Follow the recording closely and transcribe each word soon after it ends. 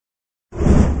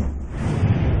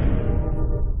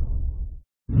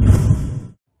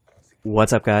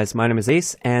What's up guys, my name is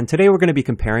Ace, and today we're going to be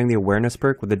comparing the awareness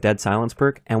perk with the dead silence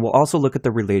perk, and we'll also look at the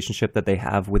relationship that they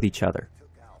have with each other.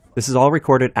 This is all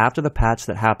recorded after the patch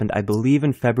that happened, I believe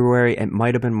in February, it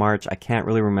might have been March, I can't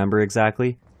really remember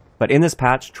exactly. But in this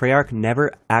patch, Treyarch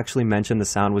never actually mentioned the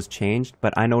sound was changed,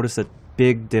 but I noticed a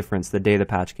big difference the day the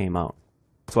patch came out.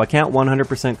 So I can't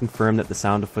 100% confirm that the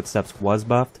sound of footsteps was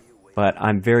buffed, but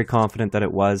I'm very confident that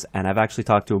it was, and I've actually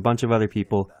talked to a bunch of other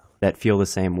people that feel the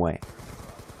same way.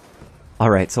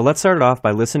 Alright, so let's start it off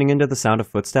by listening into the sound of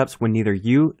footsteps when neither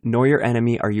you nor your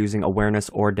enemy are using awareness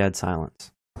or dead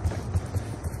silence.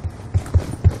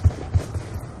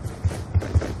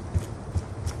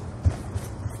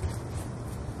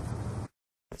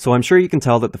 So I'm sure you can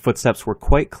tell that the footsteps were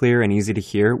quite clear and easy to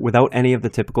hear without any of the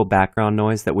typical background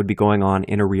noise that would be going on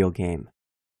in a real game.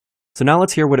 So now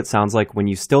let's hear what it sounds like when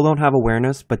you still don't have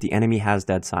awareness but the enemy has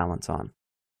dead silence on.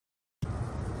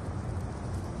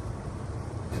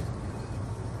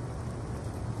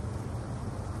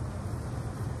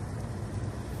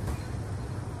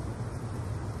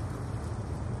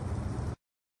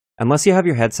 Unless you have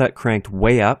your headset cranked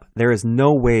way up, there is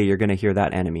no way you're going to hear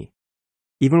that enemy.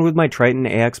 Even with my Triton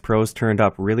AX Pros turned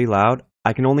up really loud,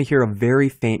 I can only hear a very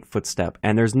faint footstep,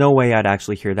 and there's no way I'd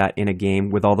actually hear that in a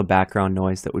game with all the background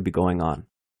noise that would be going on.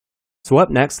 So up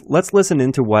next, let's listen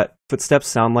into what footsteps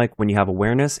sound like when you have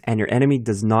awareness and your enemy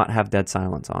does not have dead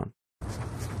silence on.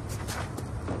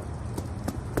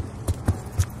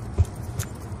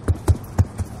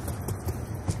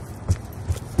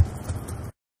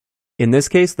 In this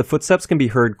case, the footsteps can be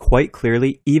heard quite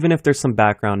clearly even if there's some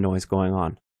background noise going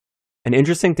on. An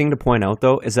interesting thing to point out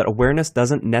though is that awareness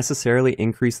doesn't necessarily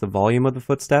increase the volume of the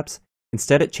footsteps,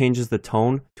 instead it changes the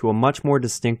tone to a much more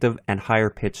distinctive and higher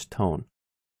pitched tone.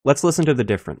 Let's listen to the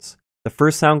difference. The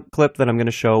first sound clip that I'm going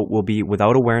to show will be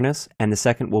without awareness and the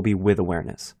second will be with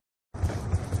awareness.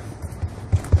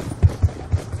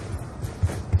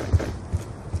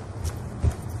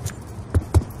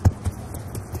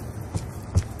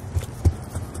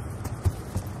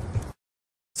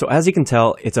 So as you can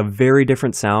tell, it's a very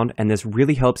different sound, and this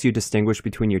really helps you distinguish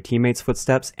between your teammates'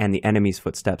 footsteps and the enemy's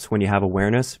footsteps when you have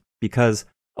awareness, because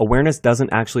awareness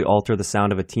doesn't actually alter the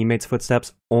sound of a teammate's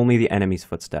footsteps, only the enemy's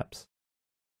footsteps.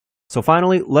 So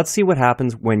finally, let's see what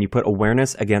happens when you put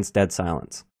awareness against dead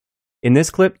silence. In this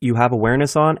clip, you have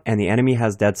awareness on and the enemy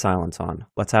has dead silence on.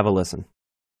 Let's have a listen.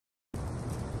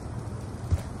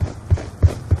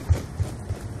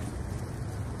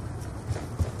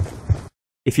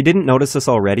 If you didn't notice this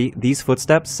already, these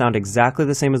footsteps sound exactly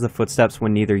the same as the footsteps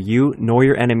when neither you nor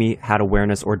your enemy had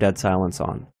awareness or dead silence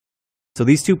on. So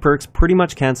these two perks pretty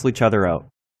much cancel each other out.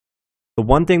 The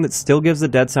one thing that still gives the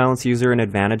dead silence user an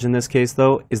advantage in this case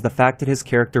though, is the fact that his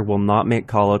character will not make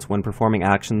callouts when performing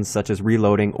actions such as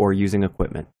reloading or using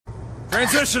equipment.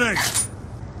 Transitioning!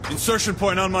 Insertion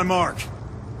point on my mark.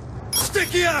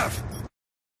 Sticky F!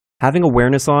 Having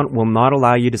awareness on will not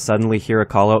allow you to suddenly hear a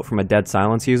callout from a dead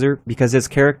silence user because his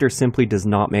character simply does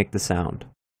not make the sound.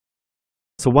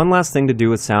 So one last thing to do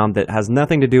with sound that has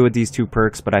nothing to do with these two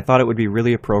perks, but I thought it would be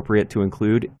really appropriate to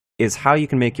include, is how you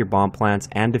can make your bomb plants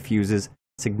and defuses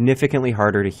significantly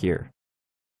harder to hear.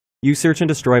 You search and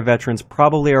destroy veterans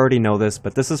probably already know this,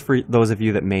 but this is for those of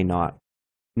you that may not.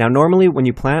 Now normally when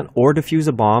you plant or defuse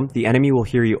a bomb, the enemy will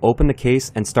hear you open the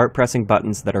case and start pressing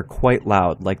buttons that are quite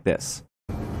loud, like this.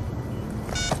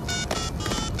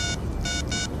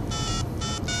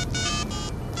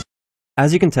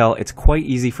 As you can tell, it's quite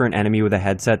easy for an enemy with a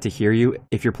headset to hear you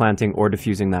if you're planting or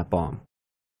defusing that bomb.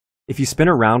 If you spin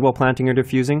around while planting or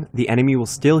defusing, the enemy will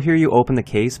still hear you open the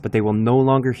case, but they will no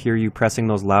longer hear you pressing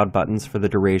those loud buttons for the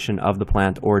duration of the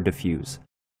plant or defuse.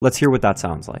 Let's hear what that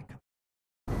sounds like.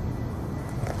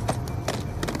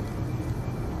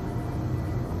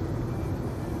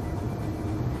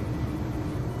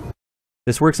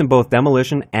 This works in both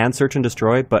demolition and search and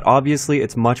destroy, but obviously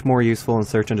it's much more useful in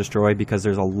search and destroy because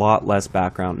there's a lot less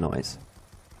background noise.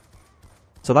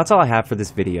 So that's all I have for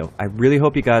this video. I really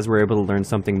hope you guys were able to learn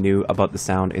something new about the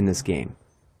sound in this game.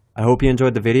 I hope you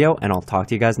enjoyed the video, and I'll talk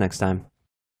to you guys next time.